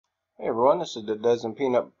Hey everyone, this is the dozen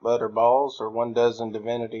peanut butter balls or 1 dozen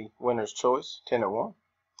divinity winner's choice, 10 at 1.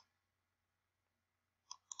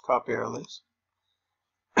 Copy our list.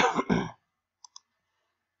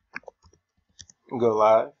 Go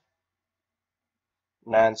live.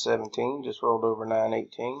 917 just rolled over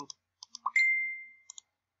 918.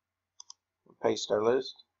 Paste our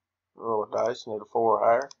list. Roll a dice, need a 4 or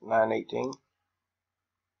higher. 918.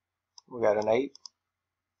 We got an 8.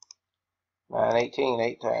 918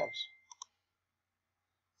 8 times.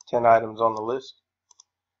 10 items on the list.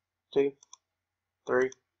 2, 3,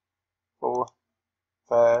 4,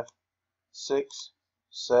 5, 6,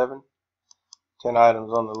 7. 10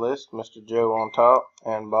 items on the list. Mr. Joe on top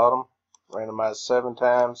and bottom. Randomized 7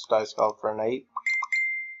 times. Dice called for an 8.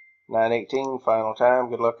 918, final time.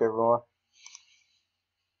 Good luck, everyone.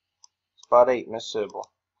 Spot 8, Miss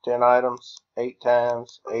Sybil. 10 items, 8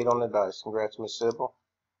 times, 8 on the dice. Congrats, Miss Sybil.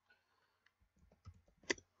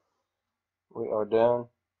 We are done.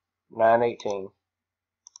 918.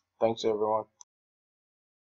 Thanks, everyone.